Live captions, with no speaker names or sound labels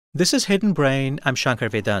This is Hidden Brain. I'm Shankar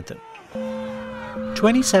Vedantam.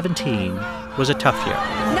 2017 was a tough year.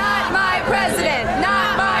 Not my president!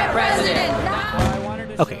 Not my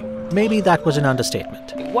president! Okay, maybe that was an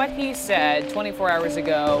understatement. What he said 24 hours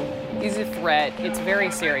ago is a threat. It's very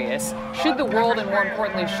serious. Should the world, and more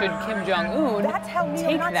importantly, should Kim Jong-un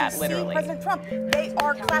take that literally? President Trump, they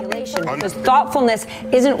are calculation. Because thoughtfulness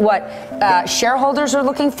isn't what shareholders are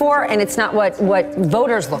looking for, and it's not what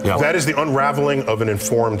voters look for. That is the unraveling of an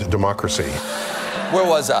informed democracy. Where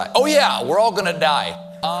was I? Oh, yeah, we're all going to die.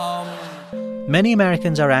 Many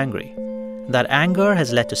Americans are angry. That anger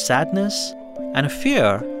has led to sadness and a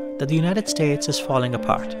fear that the United States is falling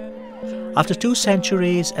apart. After 2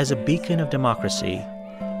 centuries as a beacon of democracy,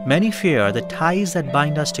 many fear the ties that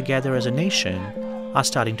bind us together as a nation are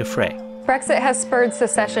starting to fray. Brexit has spurred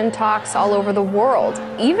secession talks all over the world,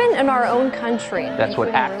 even in our own country. That's what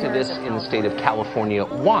activists in the state of California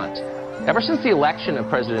want. Ever since the election of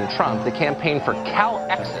President Trump, the campaign for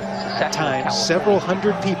CalExit, at times, several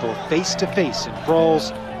hundred people face-to-face in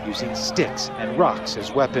brawls using sticks and rocks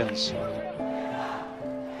as weapons.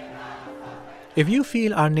 If you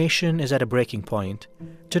feel our nation is at a breaking point,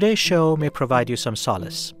 today's show may provide you some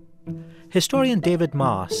solace. Historian David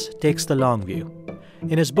Moss takes the long view.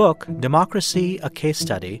 In his book, Democracy, a Case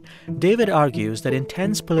Study, David argues that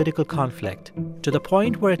intense political conflict, to the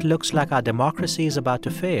point where it looks like our democracy is about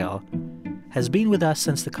to fail, has been with us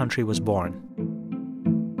since the country was born.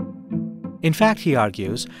 In fact, he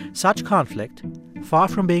argues, such conflict, far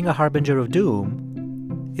from being a harbinger of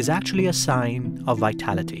doom, is actually a sign of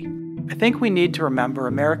vitality. I think we need to remember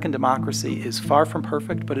American democracy is far from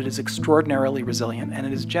perfect, but it is extraordinarily resilient, and it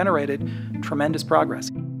has generated tremendous progress.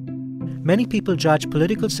 Many people judge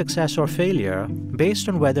political success or failure based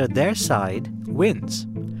on whether their side wins.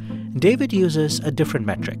 David uses a different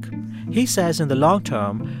metric. He says in the long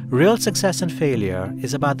term, real success and failure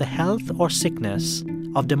is about the health or sickness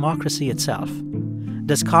of democracy itself.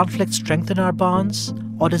 Does conflict strengthen our bonds,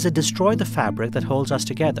 or does it destroy the fabric that holds us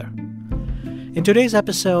together? In today's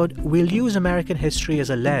episode, we'll use American history as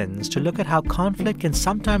a lens to look at how conflict can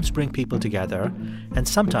sometimes bring people together and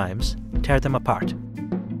sometimes tear them apart.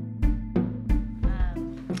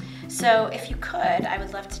 So if you could, I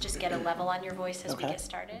would love to just get a level on your voice as we get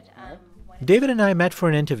started. David and I met for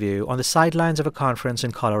an interview on the sidelines of a conference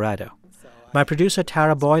in Colorado. My producer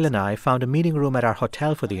Tara Boyle and I found a meeting room at our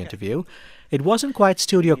hotel for the interview. It wasn't quite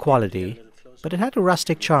studio quality, but it had a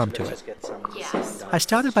rustic charm to it. Yes. I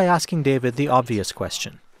started by asking David the obvious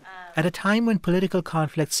question. At a time when political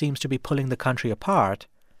conflict seems to be pulling the country apart,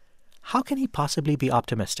 how can he possibly be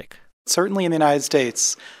optimistic? Certainly in the United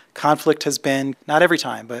States, conflict has been, not every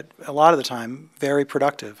time, but a lot of the time, very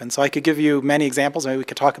productive. And so I could give you many examples. Maybe we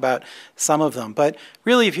could talk about some of them. But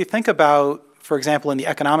really, if you think about, for example, in the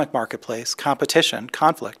economic marketplace, competition,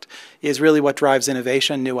 conflict, is really what drives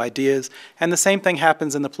innovation, new ideas. And the same thing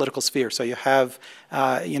happens in the political sphere. So you have,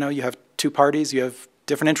 you have 2 parties, you have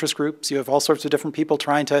different interest groups, you have all sorts of different people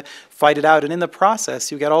trying to fight it out. And in the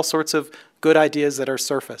process, you get all sorts of good ideas that are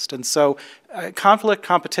surfaced. And so conflict,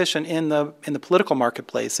 competition in the political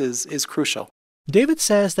marketplace is crucial. David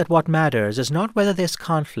says that what matters is not whether there's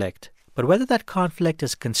conflict, but whether that conflict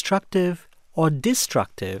is constructive or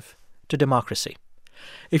destructive to democracy.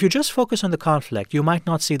 If you just focus on the conflict, you might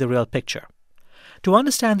not see the real picture. To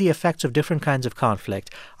understand the effects of different kinds of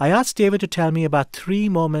conflict, I asked David to tell me about 3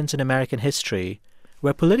 moments in American history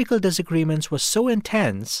where political disagreements were so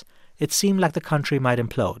intense it seemed like the country might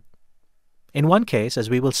implode. In one case, as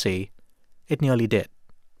we will see, it nearly did.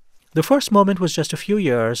 The first moment was just a few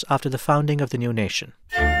years after the founding of the new nation.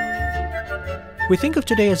 We think of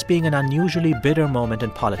today as being an unusually bitter moment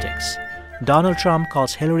in politics. Donald Trump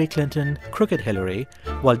calls Hillary Clinton Crooked Hillary,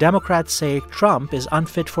 while Democrats say Trump is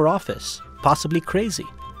unfit for office, possibly crazy.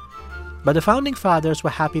 But the Founding Fathers were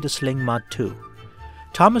happy to sling mud too.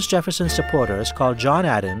 Thomas Jefferson's supporters called John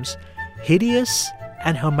Adams hideous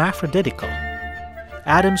and hermaphroditical.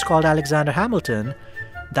 Adams called Alexander Hamilton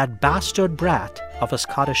that bastard brat of a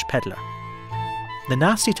Scottish peddler. The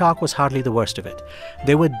nasty talk was hardly the worst of it.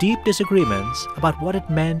 There were deep disagreements about what it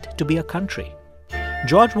meant to be a country.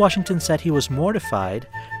 George Washington said he was mortified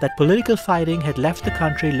that political fighting had left the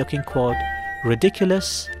country looking, quote,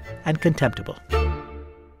 ridiculous and contemptible.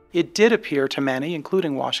 It did appear to many,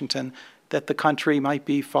 including Washington, that the country might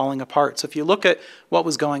be falling apart. So if you look at what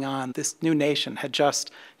was going on, this new nation had just,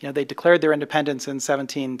 they declared their independence in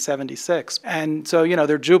 1776. And so,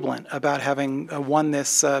 they're jubilant about having won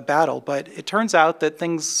this battle. But it turns out that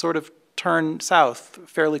things sort of turn south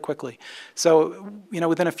fairly quickly. So,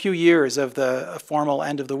 within a few years of the formal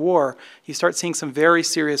end of the war, you start seeing some very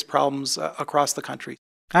serious problems across the country.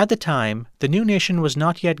 At the time, the new nation was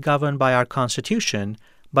not yet governed by our Constitution,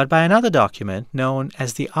 but by another document known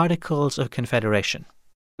as the Articles of Confederation.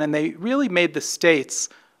 And they really made the states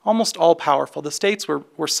almost all powerful. The states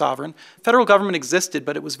were sovereign. Federal government existed,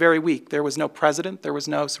 but it was very weak. There was no president, there was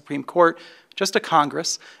no Supreme Court, just a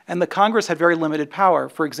Congress. And the Congress had very limited power.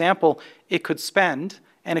 For example, it could spend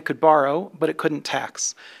and it could borrow, but it couldn't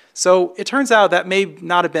tax. So it turns out that may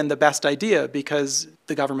not have been the best idea because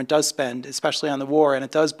the government does spend, especially on the war, and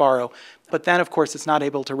it does borrow. But then, of course, it's not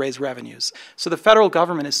able to raise revenues. So the federal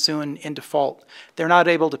government is soon in default. They're not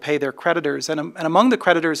able to pay their creditors. And among the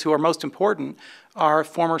creditors who are most important are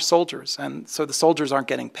former soldiers. And so the soldiers aren't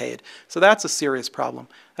getting paid. So that's a serious problem.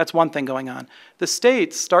 That's one thing going on. The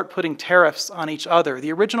states start putting tariffs on each other.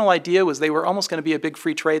 The original idea was they were almost going to be a big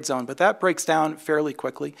free trade zone, but that breaks down fairly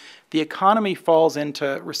quickly. The economy falls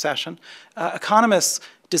into recession. Economists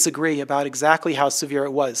disagree about exactly how severe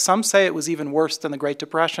it was. Some say it was even worse than the Great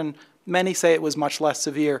Depression. Many say it was much less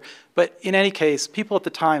severe. But in any case, people at the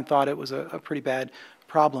time thought it was a pretty bad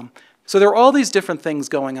problem. So there are all these different things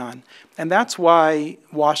going on. And that's why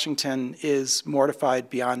Washington is mortified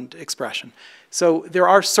beyond expression. So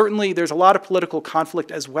there's a lot of political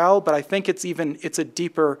conflict as well, but I think it's a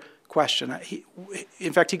deeper question.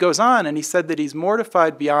 In fact, he goes on and he said that he's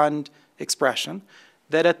mortified beyond expression,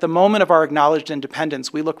 that at the moment of our acknowledged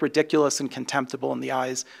independence, we look ridiculous and contemptible in the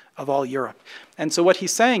eyes of all Europe. And so what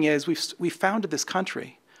he's saying is we've founded this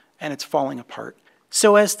country, and it's falling apart.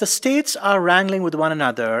 So as the states are wrangling with one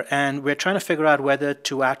another, and we're trying to figure out whether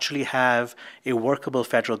to actually have a workable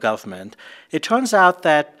federal government, it turns out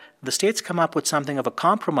that the states come up with something of a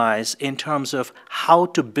compromise in terms of how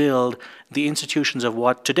to build the institutions of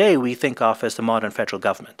what today we think of as the modern federal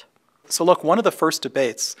government. So look, one of the first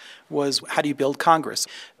debates was how do you build Congress?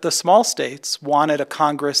 The small states wanted a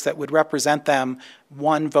Congress that would represent them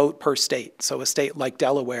one vote per state. So a state like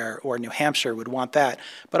Delaware or New Hampshire would want that.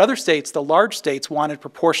 But other states, the large states, wanted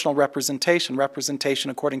proportional representation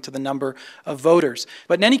according to the number of voters.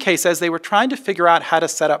 But in any case, as they were trying to figure out how to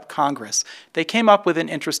set up Congress, they came up with an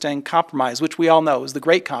interesting compromise, which we all know is the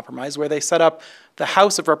Great Compromise, where they set up the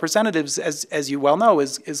House of Representatives, as you well know,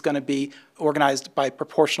 is going to be organized by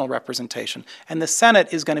proportional representation. And the Senate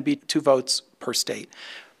is going to be 2 votes per state.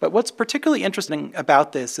 But what's particularly interesting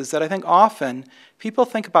about this is that I think often people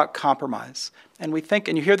think about compromise. And we think,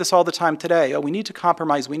 and you hear this all the time today, we need to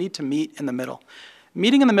compromise, we need to meet in the middle.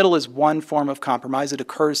 Meeting in the middle is one form of compromise. It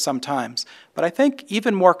occurs sometimes. But I think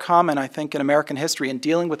even more common, in American history in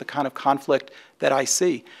dealing with the kind of conflict that I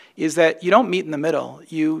see, is that you don't meet in the middle.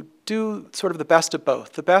 You do sort of the best of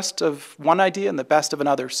both, the best of one idea and the best of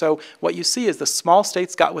another. So what you see is the small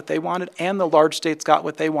states got what they wanted and the large states got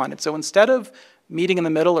what they wanted. So instead of meeting in the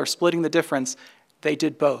middle or splitting the difference, they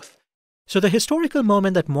did both. So the historical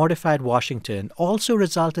moment that mortified Washington also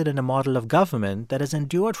resulted in a model of government that has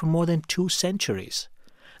endured for more than 2 centuries.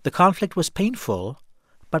 The conflict was painful,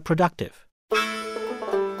 but productive.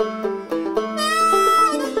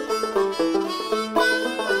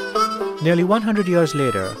 Nearly 100 years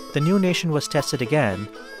later, the new nation was tested again,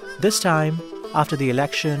 this time after the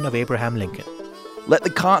election of Abraham Lincoln. Let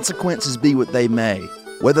the consequences be what they may,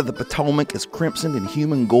 whether the Potomac is crimsoned in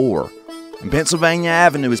human gore, and Pennsylvania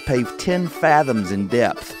Avenue is paved 10 fathoms in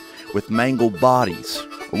depth with mangled bodies,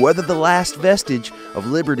 or whether the last vestige of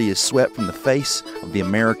liberty is swept from the face of the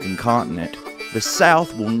American continent, the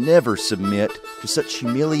South will never submit to such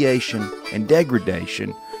humiliation and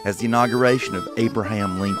degradation as the inauguration of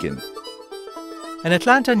Abraham Lincoln. An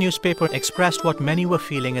Atlanta newspaper expressed what many were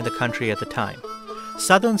feeling in the country at the time.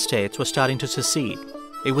 Southern states were starting to secede.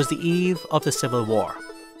 It was the eve of the Civil War.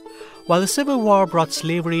 While the Civil War brought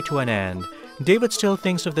slavery to an end, David still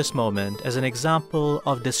thinks of this moment as an example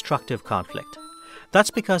of destructive conflict.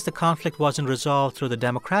 That's because the conflict wasn't resolved through the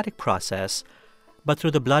democratic process, but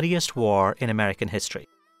through the bloodiest war in American history.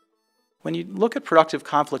 When you look at productive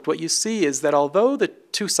conflict, what you see is that although the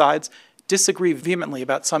 2 sides disagree vehemently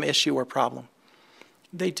about some issue or problem,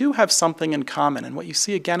 they do have something in common. And what you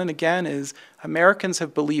see again and again is Americans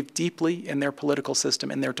have believed deeply in their political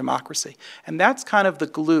system, in their democracy. And that's kind of the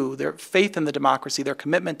glue, their faith in the democracy, their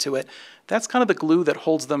commitment to it, that's kind of the glue that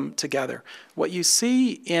holds them together. What you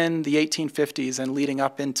see in the 1850s and leading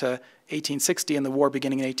up into 1860 and the war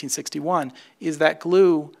beginning in 1861 is that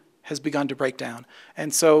glue has begun to break down.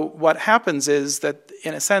 And so what happens is that,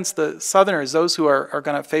 in a sense, the Southerners, those who are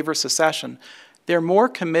going to favor secession, they're more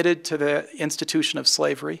committed to the institution of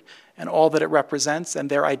slavery and all that it represents and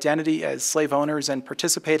their identity as slave owners and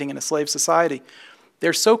participating in a slave society.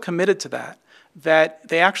 They're so committed to that that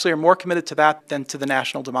they actually are more committed to that than to the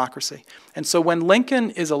national democracy. And so when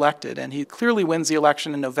Lincoln is elected, and he clearly wins the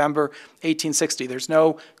election in November 1860, there's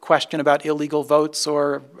no question about illegal votes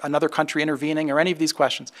or another country intervening or any of these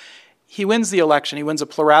questions. He wins the election, he wins a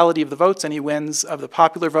plurality of the votes, and he wins of the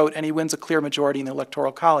popular vote, and he wins a clear majority in the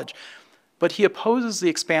Electoral College. But he opposes the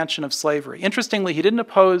expansion of slavery. Interestingly, he didn't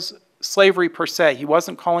oppose slavery per se. He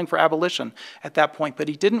wasn't calling for abolition at that point, but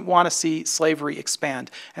he didn't want to see slavery expand.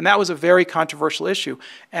 And that was a very controversial issue.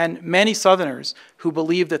 And many Southerners who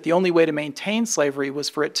believed that the only way to maintain slavery was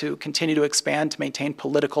for it to continue to expand, to maintain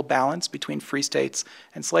political balance between free states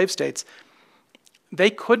and slave states, they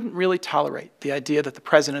couldn't really tolerate the idea that the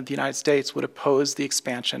President of the United States would oppose the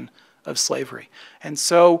expansion of slavery. And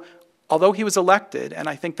so, although he was elected, and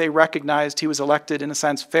I think they recognized he was elected in a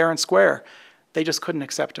sense fair and square, they just couldn't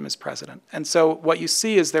accept him as president. And so what you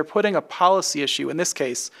see is they're putting a policy issue, in this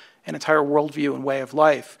case, an entire worldview and way of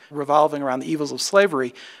life, revolving around the evils of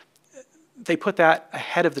slavery. They put that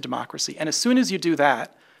ahead of the democracy. And as soon as you do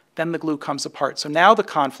that, then the glue comes apart. So now the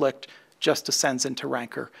conflict just descends into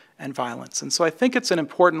rancor and violence. And so I think it's an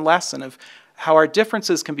important lesson of how our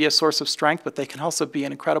differences can be a source of strength, but they can also be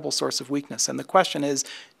an incredible source of weakness. And the question is,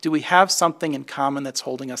 do we have something in common that's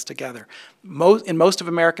holding us together? In most of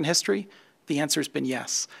American history, the answer has been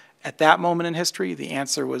yes. At that moment in history, the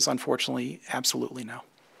answer was unfortunately absolutely no.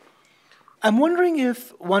 I'm wondering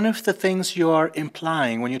if one of the things you're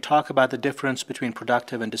implying when you talk about the difference between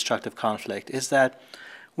productive and destructive conflict is that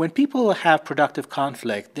when people have productive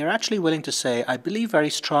conflict, they're actually willing to say, I believe very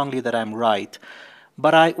strongly that I'm right,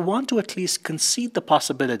 but I want to at least concede the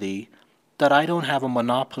possibility that I don't have a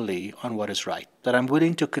monopoly on what is right, that I'm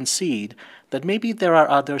willing to concede that maybe there are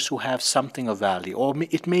others who have something of value, or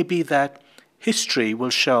it may be that history will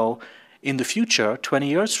show in the future, 20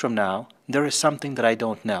 years from now, there is something that I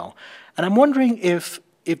don't know. And I'm wondering if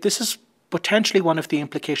this is potentially one of the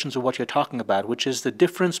implications of what you're talking about, which is the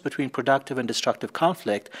difference between productive and destructive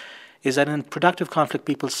conflict, is that in productive conflict,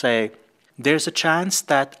 people say, there's a chance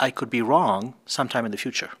that I could be wrong sometime in the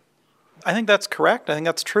future. I think that's correct. I think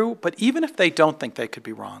that's true. But even if they don't think they could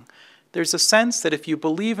be wrong, there's a sense that if you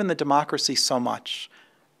believe in the democracy so much,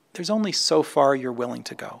 there's only so far you're willing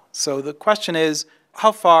to go. So the question is,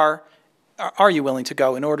 how far are you willing to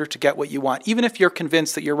go in order to get what you want, even if you're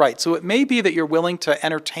convinced that you're right? So it may be that you're willing to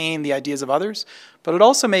entertain the ideas of others, but it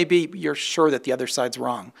also may be you're sure that the other side's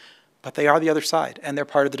wrong. But they are the other side, and they're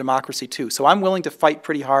part of the democracy too. So I'm willing to fight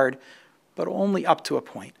pretty hard, but only up to a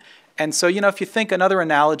point. And so, if you think another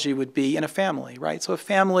analogy would be in a family, right? So a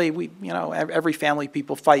family, every family,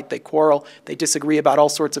 people fight, they quarrel, they disagree about all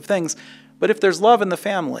sorts of things. But if there's love in the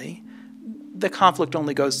family, the conflict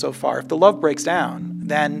only goes so far. If the love breaks down,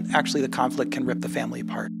 then actually the conflict can rip the family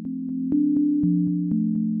apart.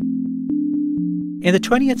 In the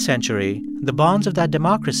 20th century, the bonds of that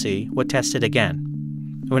democracy were tested again.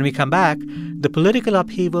 When we come back, the political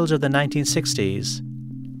upheavals of the 1960s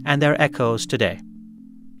and their echoes today.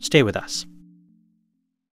 Stay with us.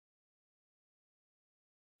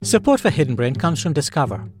 Support for Hidden Brain comes from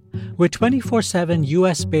Discover. With 24/7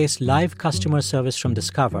 US-based live customer service from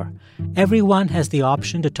Discover, everyone has the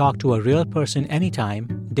option to talk to a real person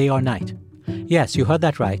anytime, day or night. Yes, you heard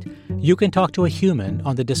that right. You can talk to a human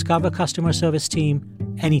on the Discover customer service team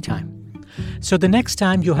anytime. So the next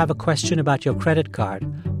time you have a question about your credit card,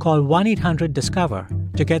 call 1-800-DISCOVER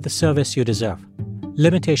to get the service you deserve.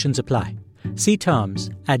 Limitations apply. See terms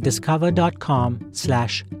at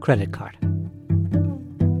discover.com/creditcard.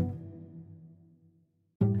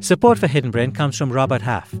 Support for Hidden Brain comes from Robert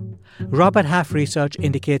Half. Robert Half research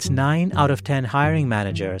indicates 9 out of 10 hiring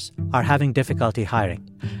managers are having difficulty hiring.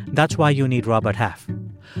 That's why you need Robert Half.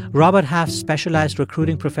 Robert Half's specialized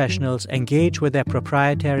recruiting professionals engage with their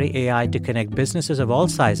proprietary AI to connect businesses of all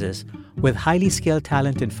sizes with highly skilled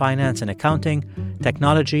talent in finance and accounting,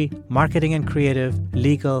 technology, marketing and creative,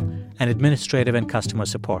 legal, and administrative and customer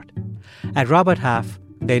support. At Robert Half,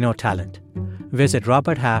 they know talent. Visit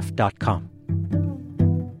roberthalf.com.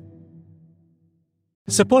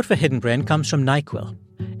 Support for Hidden Brain comes from NyQuil.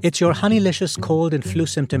 It's your honeylicious cold and flu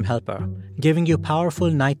symptom helper, giving you powerful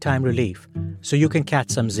nighttime relief so you can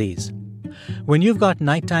catch some Z's. When you've got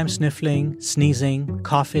nighttime sniffling, sneezing,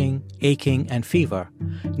 coughing, aching, and fever,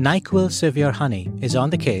 NyQuil Severe Honey is on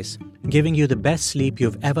the case, giving you the best sleep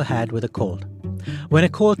you've ever had with a cold. When a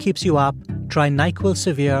cold keeps you up, try NyQuil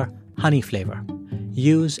Severe Honey flavor.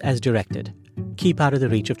 Use as directed. Keep out of the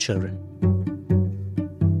reach of children.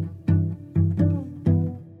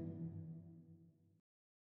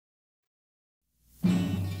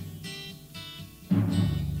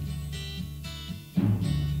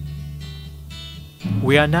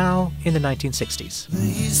 We are now in the 1960s. The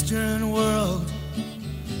Eastern world,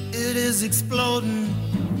 it is exploding,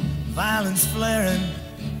 violence flaring,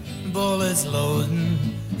 bullets loading.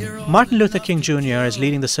 Martin Luther King Jr. is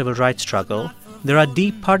leading the civil rights struggle. There are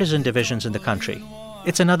deep partisan divisions in the country.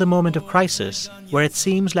 It's another moment of crisis where it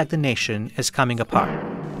seems like the nation is coming apart.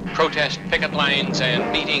 Protest picket lines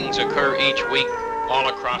and meetings occur each week all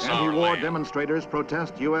across our Anti-war land. demonstrators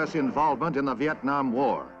protest U.S. involvement in the Vietnam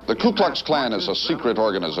War. The Ku Klux Klan is a secret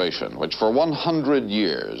organization which for 100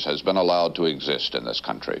 years has been allowed to exist in this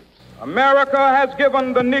country. America has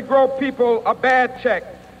given the Negro people a bad check,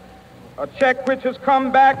 a check which has come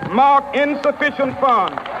back marked insufficient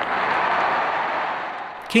funds.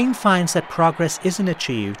 King finds that progress isn't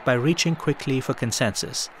achieved by reaching quickly for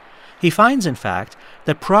consensus. He finds, in fact,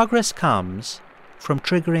 that progress comes from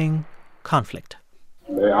triggering conflict.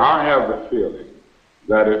 I have the feeling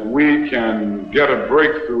that if we can get a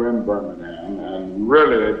breakthrough in Birmingham and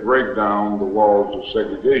really break down the walls of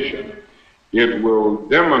segregation, it will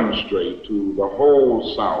demonstrate to the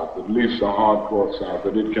whole South, at least the hardcore South,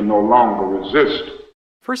 that it can no longer resist.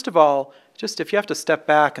 First of all, just if you have to step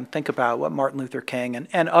back and think about what Martin Luther King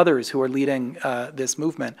and others who are leading this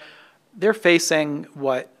movement, they're facing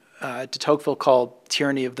what de Tocqueville called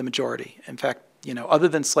tyranny of the majority. In fact, other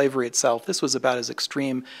than slavery itself, this was about as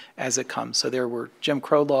extreme as it comes. So there were Jim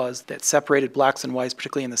Crow laws that separated blacks and whites,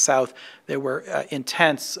 particularly in the South. There were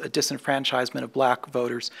intense disenfranchisement of black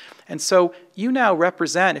voters. And so you now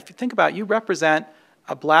represent, if you think about it, you represent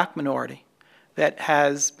a black minority that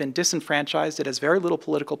has been disenfranchised. It has very little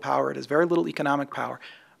political power. It has very little economic power.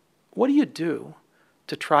 What do you do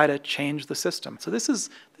to try to change the system? So this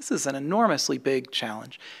is an enormously big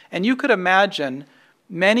challenge. And you could imagine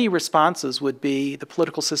many responses would be the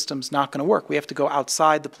political system's not going to work. We have to go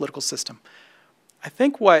outside the political system. I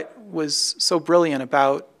think what was so brilliant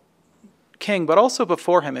about King, but also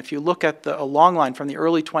before him, if you look at a long line from the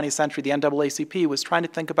early 20th century, the NAACP was trying to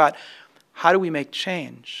think about how do we make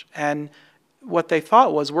change? And what they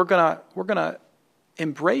thought was we're gonna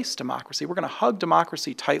embrace democracy. We're going to hug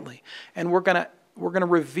democracy tightly, and we're going to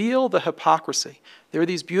reveal the hypocrisy. There are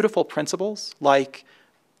these beautiful principles like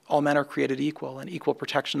all men are created equal and equal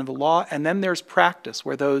protection of the law, and then there's practice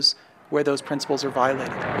where those principles are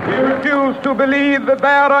violated. We refuse to believe that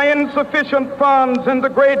there are insufficient funds in the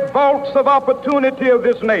great vaults of opportunity of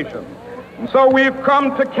this nation. And so we've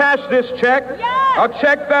come to cash this check, a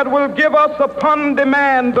check that will give us upon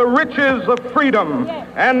demand the riches of freedom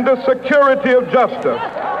and the security of justice.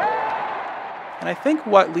 And I think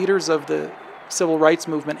what leaders of the civil rights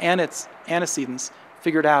movement and its antecedents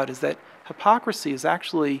figured out is that hypocrisy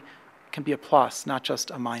can be a plus, not just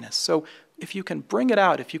a minus. So if you can bring it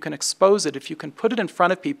out, if you can expose it, if you can put it in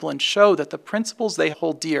front of people and show that the principles they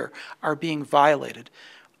hold dear are being violated,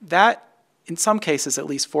 that, in some cases at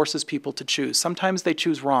least, forces people to choose. Sometimes they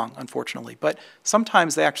choose wrong, unfortunately, but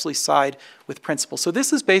sometimes they actually side with principles. So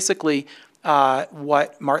this is basically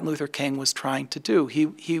what Martin Luther King was trying to do.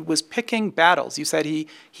 He was picking battles. You said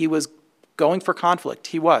he was going for conflict.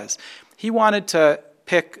 He was. He wanted to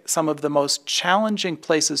pick some of the most challenging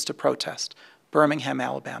places to protest: Birmingham,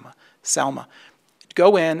 Alabama, Selma.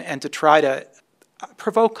 Go in and to try to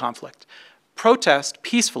provoke conflict. Protest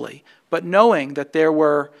peacefully, but knowing that there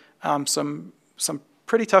were some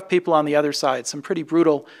pretty tough people on the other side, some pretty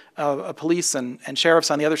brutal police and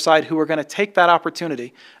sheriffs on the other side who were going to take that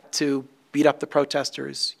opportunity to beat up the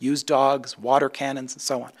protesters, use dogs, water cannons, and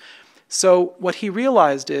so on. So what he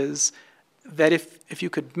realized is that if you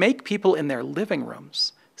could make people in their living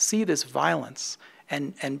rooms see this violence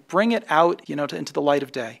and bring it out, into the light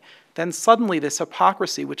of day, then suddenly this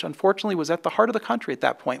hypocrisy, which unfortunately was at the heart of the country at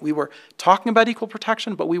that point, we were talking about equal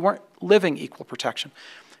protection, but we weren't living equal protection.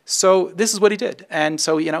 So this is what he did. And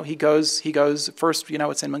so, he goes first,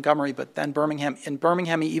 it's in Montgomery, but then Birmingham. In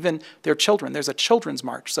Birmingham, even their children, there's a children's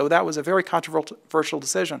march. So that was a very controversial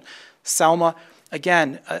decision. Selma,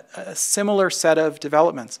 again, a similar set of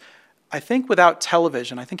developments. I think without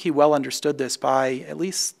television, I think he well understood this by at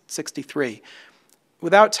least 1963.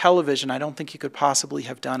 Without television, I don't think he could possibly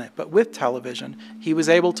have done it. But with television, he was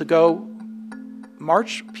able to go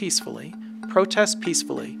march peacefully, protest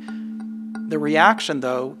peacefully. The reaction,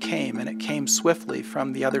 though, came, and it came swiftly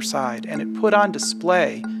from the other side, and it put on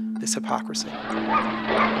display this hypocrisy.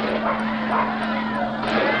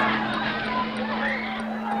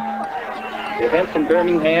 The events in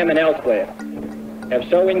Birmingham and elsewhere have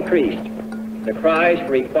so increased the cries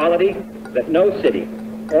for equality that no city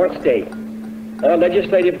or state or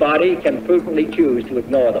legislative body can prudently choose to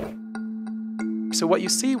ignore them. So what you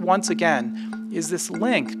see once again is this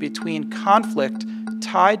link between conflict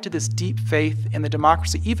tied to this deep faith in the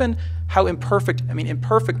democracy, even how imperfect,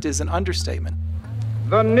 imperfect is an understatement.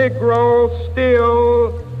 The Negro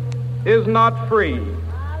still is not free.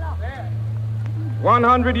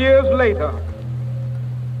 100 years later,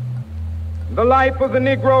 the life of the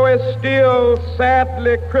Negro is still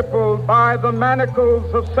sadly crippled by the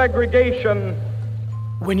manacles of segregation.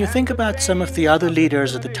 When you think about some of the other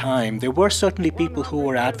leaders at the time, there were certainly people who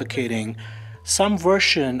were advocating some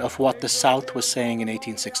version of what the South was saying in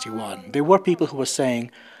 1861. There were people who were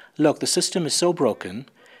saying, look, the system is so broken,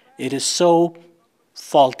 it is so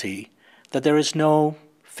faulty, that there is no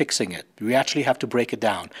fixing it. We actually have to break it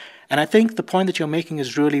down. And I think the point that you're making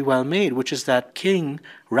is really well made, which is that King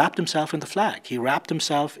wrapped himself in the flag. He wrapped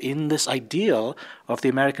himself in this ideal of the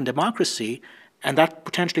American democracy, and that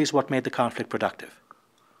potentially is what made the conflict productive.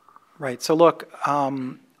 Right. So look,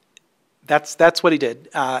 that's what he did.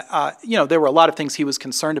 There were a lot of things he was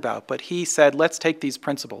concerned about, but he said, let's take these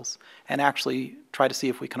principles and actually try to see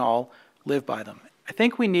if we can all live by them. I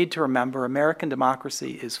think we need to remember American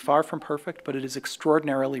democracy is far from perfect, but it is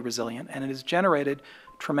extraordinarily resilient, and it has generated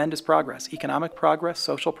tremendous progress, economic progress,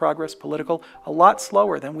 social progress, political, a lot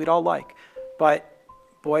slower than we'd all like. But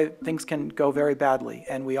boy, things can go very badly,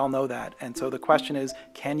 and we all know that. And so the question is,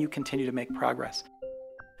 can you continue to make progress?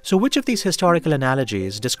 So which of these historical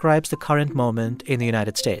analogies describes the current moment in the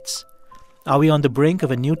United States? Are we on the brink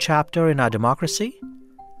of a new chapter in our democracy,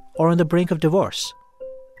 or on the brink of divorce?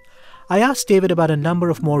 I asked David about a number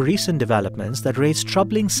of more recent developments that raise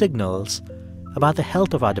troubling signals about the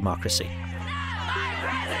health of our democracy.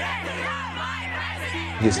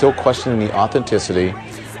 He's still questioning the authenticity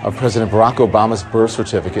of President Barack Obama's birth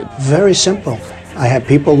certificate. Very simple. I have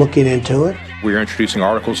people looking into it. We are introducing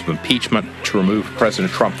articles of impeachment to remove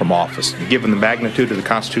President Trump from office. Given the magnitude of the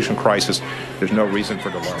constitutional crisis, there's no reason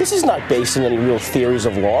for delay. This is not based on any real theories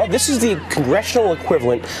of law. This is the congressional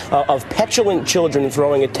equivalent of petulant children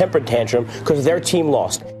throwing a temper tantrum because their team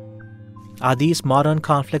lost. Are these modern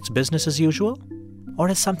conflicts business as usual, or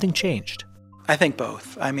has something changed? I think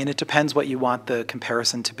both. It depends what you want the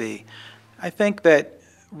comparison to be. I think that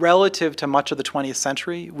relative to much of the 20th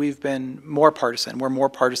century, we've been more partisan. We're more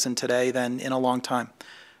partisan today than in a long time.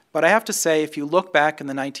 But I have to say, if you look back in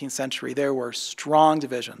the 19th century, there were strong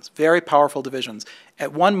divisions, very powerful divisions.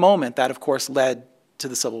 At one moment, that, of course, led to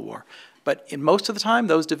the Civil War. But in most of the time,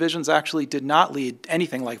 those divisions actually did not lead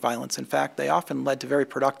anything like violence. In fact, they often led to very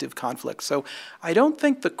productive conflicts. So I don't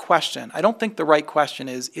think the right question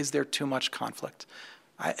is there too much conflict?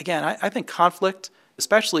 I think conflict,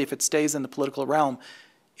 especially if it stays in the political realm,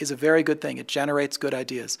 is a very good thing. It generates good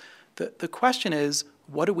ideas. The question is,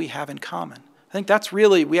 what do we have in common? I think that's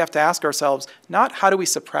really, we have to ask ourselves, not how do we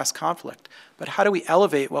suppress conflict, but how do we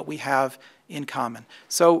elevate what we have in common?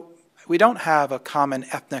 So we don't have a common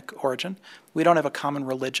ethnic origin. We don't have a common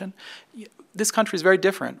religion. This country is very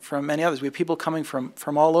different from many others. We have people coming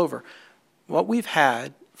from all over. What we've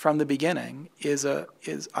had from the beginning is a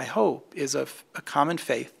common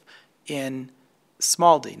faith in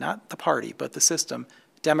small d, not the party, but the system,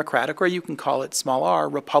 democratic, or you can call it small r,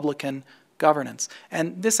 Republican governance.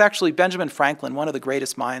 And this actually, Benjamin Franklin, one of the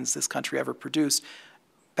greatest minds this country ever produced,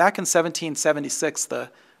 back in 1776, the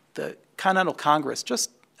Continental Congress,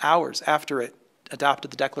 just hours after it adopted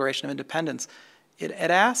the Declaration of Independence, it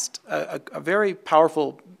asked a very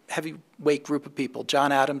powerful, heavyweight group of people,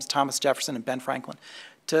 John Adams, Thomas Jefferson, and Ben Franklin,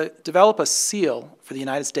 to develop a seal for the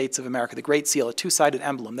United States of America, the Great Seal, a two-sided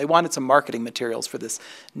emblem. They wanted some marketing materials for this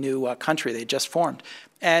new country they had just formed.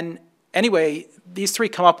 And anyway, these three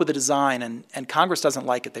come up with a design, and Congress doesn't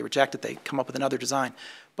like it. They reject it. They come up with another design.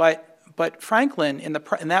 But Franklin, in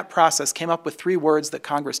that process, came up with three words that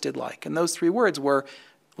Congress did like. And those three words were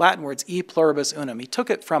Latin words, e pluribus unum. He took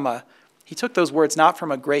those words not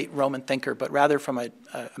from a great Roman thinker, but rather from a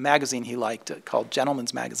magazine he liked called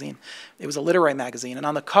Gentleman's Magazine. It was a literary magazine, and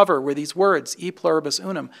on the cover were these words, e pluribus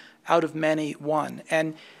unum, out of many one.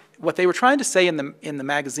 And what they were trying to say in the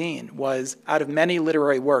magazine was, out of many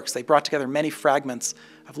literary works, they brought together many fragments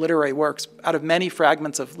of literary works. Out of many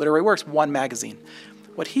fragments of literary works, one magazine.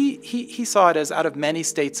 What he saw it as, out of many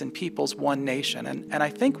states and peoples, one nation. And I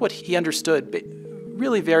think what he understood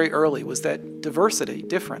really very early was that diversity,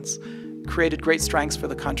 difference, created great strengths for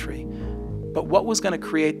the country. But what was going to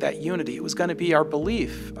create that unity? It was going to be our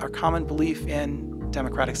belief, our common belief in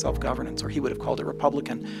democratic self-governance, or he would have called it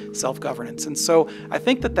Republican self-governance. And so I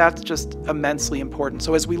think that that's just immensely important.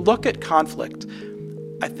 So as we look at conflict,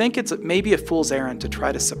 I think it's maybe a fool's errand to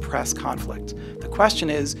try to suppress conflict. The question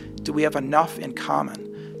is, do we have enough in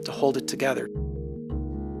common to hold it together?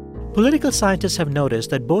 Political scientists have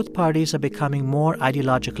noticed that both parties are becoming more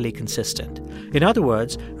ideologically consistent. In other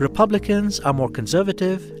words, Republicans are more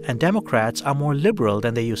conservative and Democrats are more liberal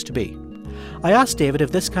than they used to be. I asked David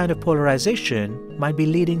if this kind of polarization might be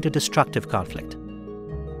leading to destructive conflict.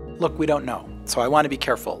 Look, we don't know. So I want to be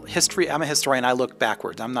careful. I'm a historian. I look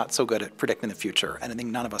backwards. I'm not so good at predicting the future, and I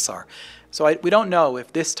think none of us are. So we don't know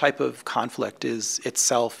if this type of conflict is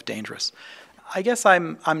itself dangerous. I guess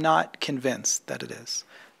I'm not convinced that it is.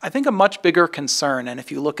 I think a much bigger concern, and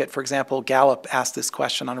if you look at, for example, Gallup asked this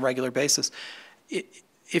question on a regular basis,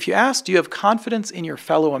 if you ask, do you have confidence in your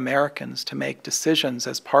fellow Americans to make decisions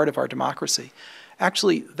as part of our democracy,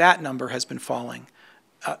 actually that number has been falling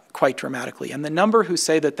quite dramatically. And the number who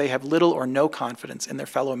say that they have little or no confidence in their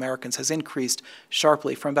fellow Americans has increased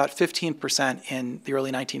sharply from about 15% in the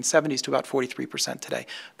early 1970s to about 43% today.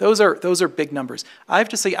 Those are big numbers. I have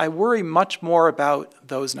to say I worry much more about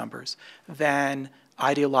those numbers than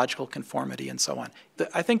ideological conformity and so on.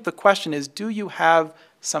 I think the question is, do you have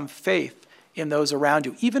some faith in those around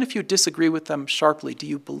you? Even if you disagree with them sharply, do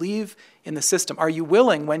you believe in the system? Are you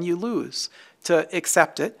willing, when you lose, to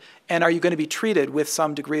accept it? And are you going to be treated with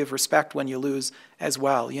some degree of respect when you lose as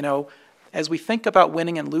well? You know, as we think about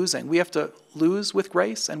winning and losing, we have to lose with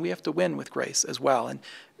grace and we have to win with grace as well. And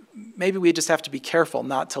maybe we just have to be careful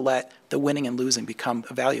not to let the winning and losing become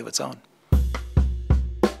a value of its own.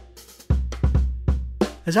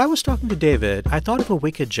 As I was talking to David, I thought of a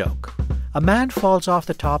wicked joke. A man falls off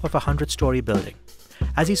the top of a 100-story building.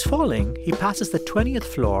 As he's falling, he passes the 20th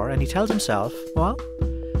floor and he tells himself, well,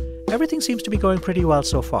 everything seems to be going pretty well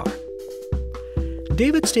so far.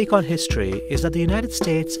 David's take on history is that the United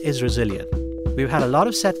States is resilient. We've had a lot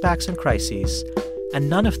of setbacks and crises, and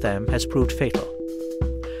none of them has proved fatal.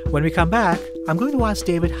 When we come back, I'm going to ask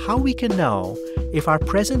David how we can know if our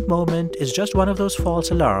present moment is just one of those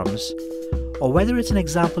false alarms or whether it's an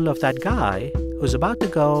example of that guy who's about to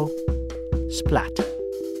go splat.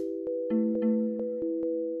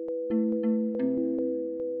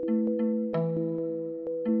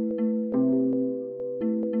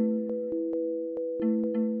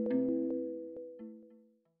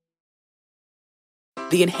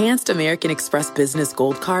 The Enhanced American Express Business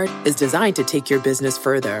Gold Card is designed to take your business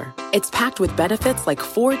further. It's packed with benefits like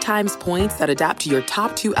 4 times points that adapt to your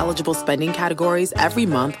top 2 eligible spending categories every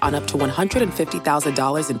month on up to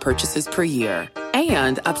 $150,000 in purchases per year.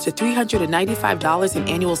 And up to $395 in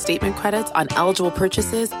annual statement credits on eligible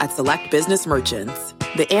purchases at select business merchants.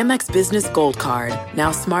 The Amex Business Gold Card,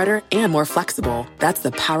 now smarter and more flexible. That's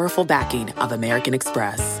the powerful backing of American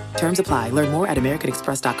Express. Terms apply. Learn more at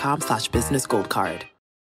americanexpress.com/businessgoldcard.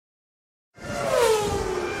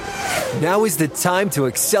 Now is the time to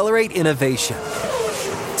accelerate innovation.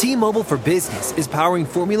 T-Mobile for Business is powering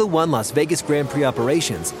Formula One Las Vegas Grand Prix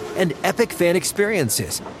operations and epic fan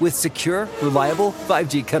experiences with secure, reliable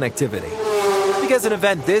 5G connectivity. Because an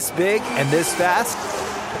event this big and this fast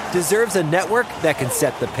deserves a network that can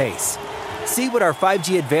set the pace. See what our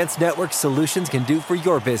 5G advanced network solutions can do for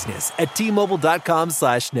your business at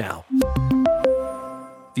T-Mobile.com/now.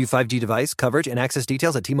 View 5G device coverage and access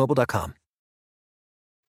details at T-Mobile.com.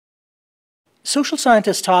 Social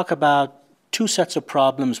scientists talk about 2 sets of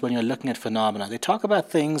problems when you're looking at phenomena. They talk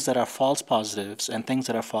about things that are false positives and things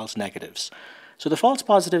that are false negatives. So the false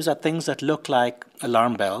positives are things that look like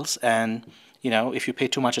alarm bells, and if you pay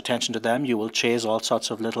too much attention to them, you will chase all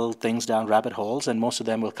sorts of little things down rabbit holes, and most of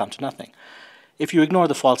them will come to nothing. If you ignore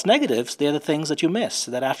the false negatives, they're the things that you miss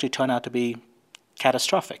that actually turn out to be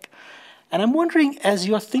catastrophic. And I'm wondering, as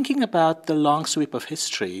you're thinking about the long sweep of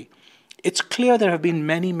history, it's clear there have been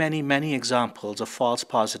many, many, many examples of false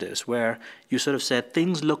positives where you sort of said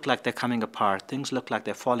things look like they're coming apart, things look like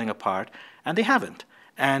they're falling apart, and they haven't.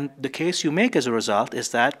 And the case you make as a result is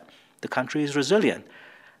that the country is resilient.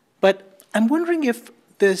 But I'm wondering if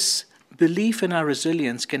this belief in our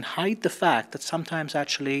resilience can hide the fact that sometimes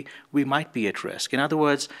actually we might be at risk. In other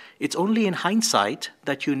words, it's only in hindsight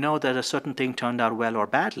that you know that a certain thing turned out well or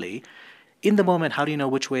badly. In the moment, how do you know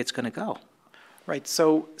which way it's going to go? Right.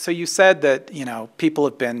 So you said that, people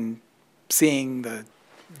have been seeing the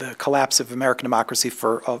collapse of American democracy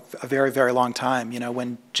for a very, very long time.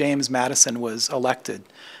 When James Madison was elected,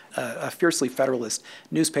 a fiercely Federalist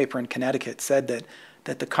newspaper in Connecticut said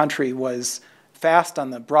that the country was fast on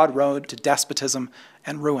the broad road to despotism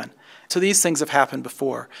and ruin. So these things have happened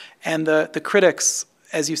before. And the critics,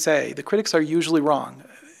 as you say, the critics are usually wrong.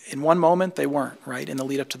 In one moment, they weren't, right, in the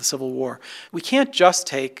lead up to the Civil War. We can't just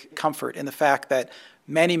take comfort in the fact that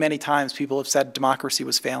many, many times people have said democracy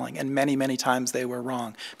was failing, and many, many times they were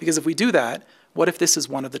wrong. Because if we do that, what if this is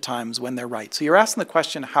one of the times when they're right? So you're asking the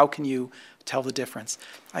question, how can you tell the difference?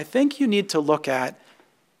 I think you need to look at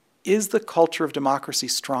is the culture of democracy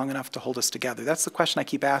strong enough to hold us together? That's the question I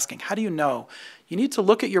keep asking. How do you know? You need to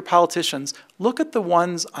look at your politicians, look at the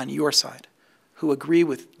ones on your side who agree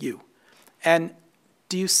with you. And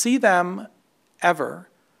do you see them ever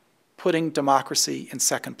putting democracy in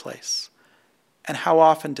second place? And how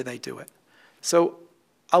often do they do it? So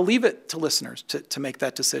I'll leave it to listeners to make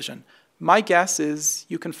that decision. My guess is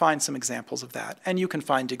you can find some examples of that, and you can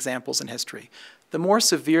find examples in history. The more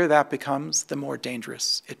severe that becomes, the more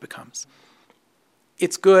dangerous it becomes.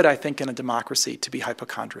 It's good, I think, in a democracy to be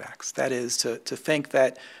hypochondriacs. That is, to think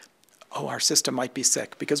that, oh, our system might be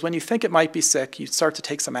sick. Because when you think it might be sick, you start to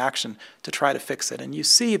take some action to try to fix it. And you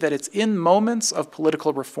see that it's in moments of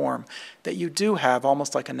political reform that you do have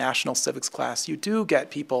almost like a national civics class. You do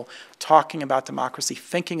get people talking about democracy,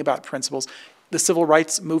 thinking about principles. The civil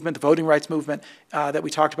rights movement, the voting rights movement that we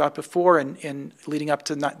talked about before in leading up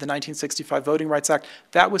to the 1965 Voting Rights Act,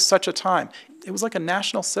 that was such a time. It was like a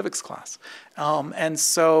national civics class. And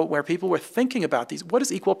so where people were thinking about these, what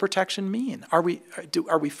does equal protection mean? Are we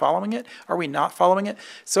following it? Are we not following it?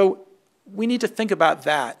 So we need to think about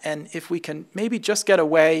that. And if we can maybe just get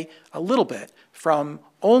away a little bit from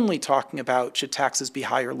only talking about should taxes be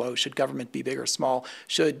high or low, should government be big or small,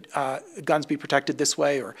 should guns be protected this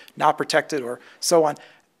way or not protected or so on.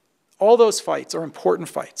 All those fights are important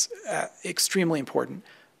fights, extremely important.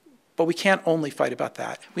 But we can't only fight about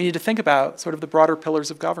that. We need to think about sort of the broader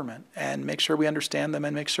pillars of government and make sure we understand them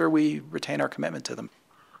and make sure we retain our commitment to them.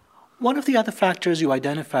 One of the other factors you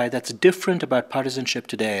identify that's different about partisanship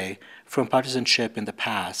today from partisanship in the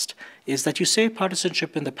past is that you say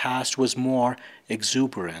partisanship in the past was more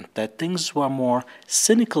exuberant, that things were more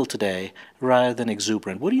cynical today rather than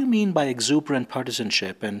exuberant. What do you mean by exuberant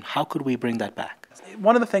partisanship, and how could we bring that back?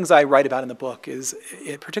 One of the things I write about in the book is,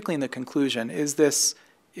 particularly in the conclusion, is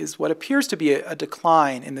what appears to be a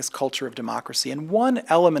decline in this culture of democracy. And one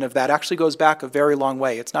element of that actually goes back a very long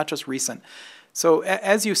way. It's not just recent. So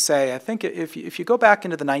as you say, I think if you go back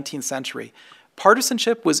into the 19th century,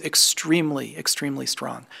 partisanship was extremely, extremely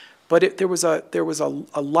strong. But there was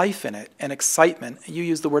a life in it, an excitement. You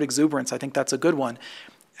used the word exuberance. I think that's a good one.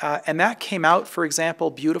 And that came out, for example,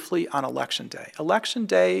 beautifully on Election Day. Election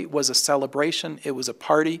Day was a celebration. It was a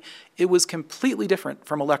party. It was completely different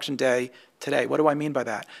from Election Day today. What do I mean by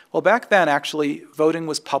that? Well, back then, actually, voting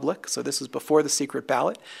was public. So this was before the secret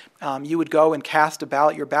ballot. You would go and cast a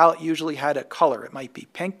ballot. Your ballot usually had a color. It might be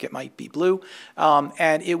pink. It might be blue.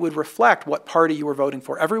 And it would reflect what party you were voting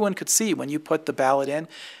for. Everyone could see when you put the ballot in.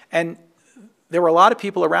 And there were a lot of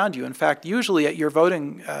people around you. In fact, usually at your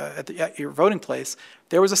voting place,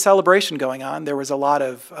 there was a celebration going on. There was a lot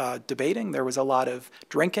of debating. There was a lot of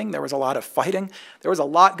drinking. There was a lot of fighting. There was a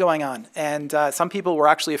lot going on. And some people were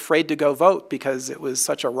actually afraid to go vote because it was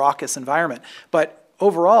such a raucous environment. But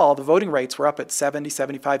overall, the voting rates were up at 70,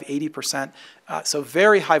 75, 80%. So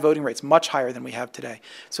very high voting rates, much higher than we have today.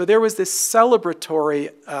 So there was this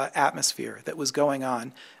celebratory atmosphere that was going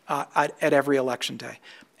on at every election day.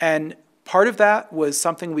 And part of that was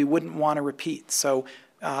something we wouldn't want to repeat. So,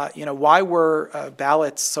 why were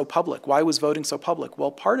ballots so public? Why was voting so public?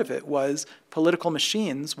 Well, part of it was political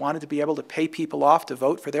machines wanted to be able to pay people off to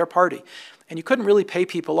vote for their party. And you couldn't really pay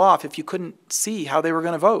people off if you couldn't see how they were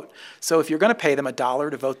going to vote. So if you're going to pay them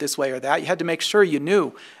 $1 to vote this way or that, you had to make sure you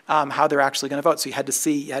knew how they're actually going to vote. So you had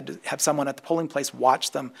to have someone at the polling place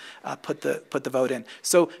watch them put the vote in.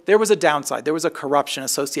 So there was a downside. There was a corruption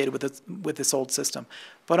associated with this old system.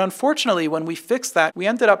 But unfortunately, when we fixed that, we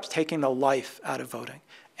ended up taking the life out of voting.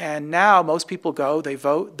 And now most people go, they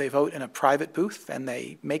vote in a private booth, and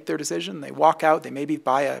they make their decision. They walk out, they maybe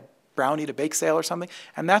buy a brownie at a bake sale or something,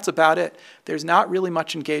 and that's about it. There's not really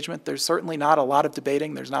much engagement. There's certainly not a lot of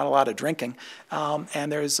debating. There's not a lot of drinking.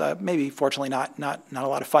 And there's maybe, fortunately, not a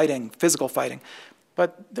lot of fighting, physical fighting.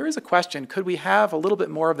 But there is a question, could we have a little bit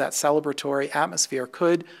more of that celebratory atmosphere?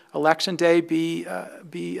 Could Election Day be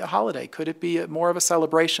a holiday? Could it be more of a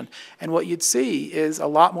celebration? And what you'd see is a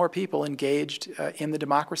lot more people engaged in the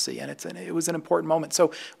democracy, and it was an important moment.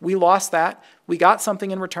 So we lost that. We got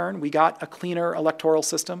something in return. We got a cleaner electoral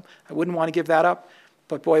system. I wouldn't want to give that up,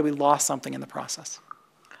 but boy, we lost something in the process.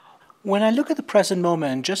 When I look at the present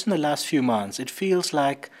moment, just in the last few months, it feels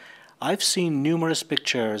like I've seen numerous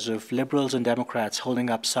pictures of liberals and Democrats holding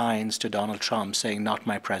up signs to Donald Trump saying, "Not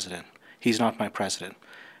my president. He's not my president."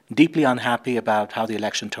 Deeply unhappy about how the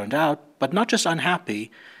election turned out, but not just unhappy,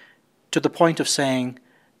 to the point of saying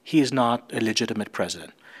he is not a legitimate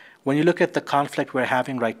president. When you look at the conflict we're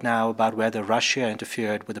having right now about whether Russia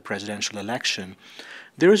interfered with the presidential election,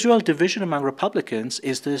 there is real division among Republicans.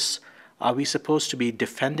 Is this Are we supposed to be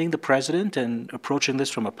defending the president and approaching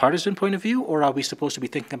this from a partisan point of view, or are we supposed to be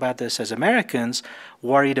thinking about this as Americans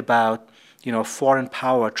worried about, foreign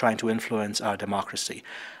power trying to influence our democracy?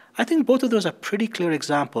 I think both of those are pretty clear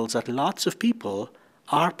examples that lots of people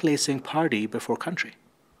are placing party before country.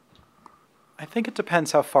 I think it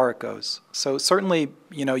depends how far it goes. So certainly,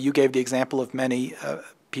 you gave the example of many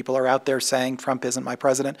people are out there saying Trump isn't my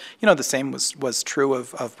president. The same was true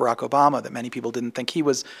of Barack Obama, that many people didn't think he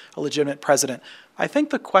was a legitimate president. I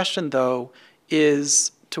think the question, though,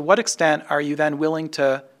 is to what extent are you then willing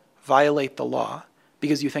to violate the law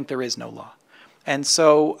because you think there is no law? And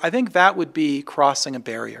so I think that would be crossing a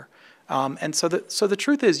barrier. And so the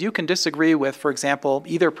truth is you can disagree with, for example,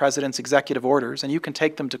 either president's executive orders, and you can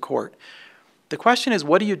take them to court. The question is,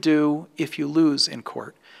 what do you do if you lose in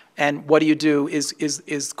court? And what do you do?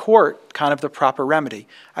 Is court kind of the proper remedy?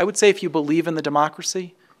 I would say if you believe in the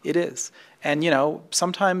democracy, it is. And,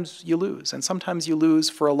 sometimes you lose, and sometimes you lose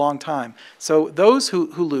for a long time. So those who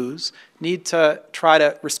lose need to try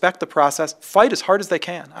to respect the process, fight as hard as they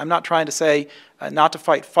can. I'm not trying to say not to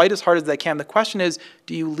fight as hard as they can. The question is,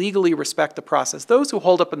 do you legally respect the process? Those who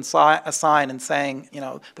hold up a sign and saying,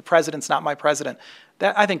 the president's not my president,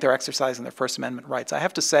 that I think they're exercising their First Amendment rights. I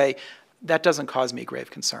have to say, that doesn't cause me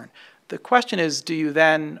grave concern. The question is, do you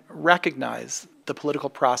then recognize the political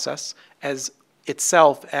process as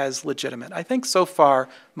itself as legitimate? I think so far,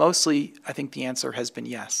 mostly, I think the answer has been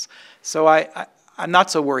yes. So I'm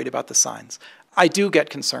not so worried about the signs. I do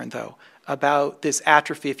get concerned, though, about this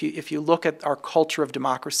atrophy. If you look at our culture of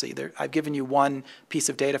democracy, I've given you one piece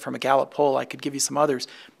of data from a Gallup poll. I could give you some others.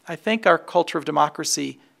 I think our culture of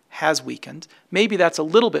democracy has weakened. Maybe that's a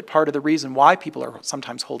little bit part of the reason why people are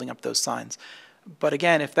sometimes holding up those signs. But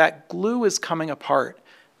again, if that glue is coming apart,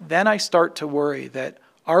 then I start to worry that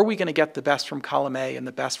are we going to get the best from column A and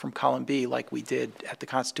the best from column B like we did at the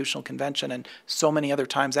Constitutional Convention and so many other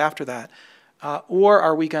times after that? Or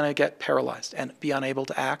are we going to get paralyzed and be unable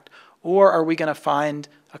to act? Or are we going to find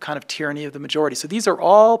a kind of tyranny of the majority? So these are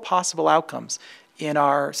all possible outcomes in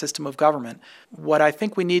our system of government. What I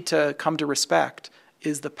think we need to come to respect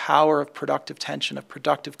is the power of productive tension, of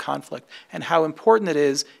productive conflict, and how important it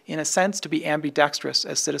is, in a sense, to be ambidextrous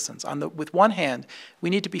as citizens. With one hand, we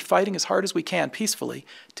need to be fighting as hard as we can, peacefully,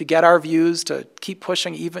 to get our views, to keep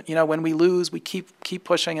pushing, even when we lose, we keep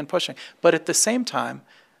pushing and pushing. But at the same time,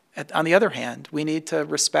 on the other hand, we need to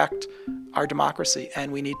respect our democracy,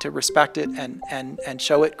 and we need to respect it and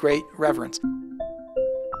show it great reverence.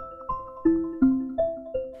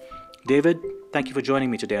 David, thank you for joining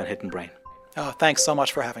me today on Hidden Brain. Oh, thanks so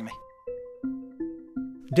much for having me.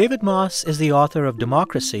 David Moss is the author of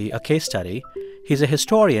Democracy, a Case Study. He's a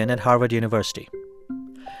historian at Harvard University.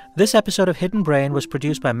 This episode of Hidden Brain was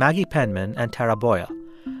produced by Maggie Penman and Tara Boyle.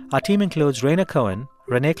 Our team includes Raina Cohen,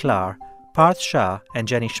 Renee Klahr, Parth Shah, and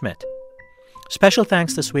Jenny Schmidt. Special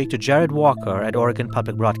thanks this week to Jared Walker at Oregon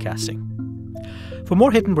Public Broadcasting. For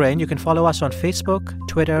more Hidden Brain, you can follow us on Facebook,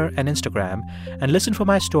 Twitter, and Instagram, and listen for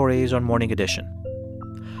my stories on Morning Edition.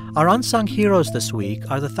 Our unsung heroes this week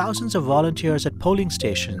are the thousands of volunteers at polling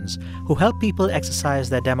stations who help people exercise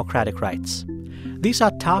their democratic rights. These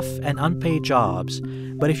are tough and unpaid jobs,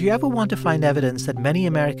 but if you ever want to find evidence that many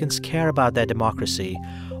Americans care about their democracy,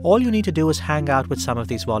 all you need to do is hang out with some of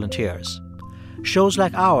these volunteers. Shows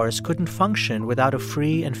like ours couldn't function without a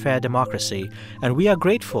free and fair democracy, and we are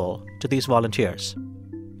grateful to these volunteers.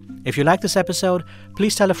 If you like this episode,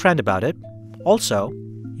 please tell a friend about it. Also,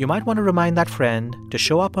 you might want to remind that friend to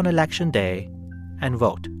show up on Election Day and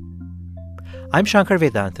vote. I'm Shankar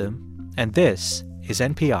Vedantam, and this is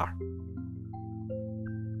NPR.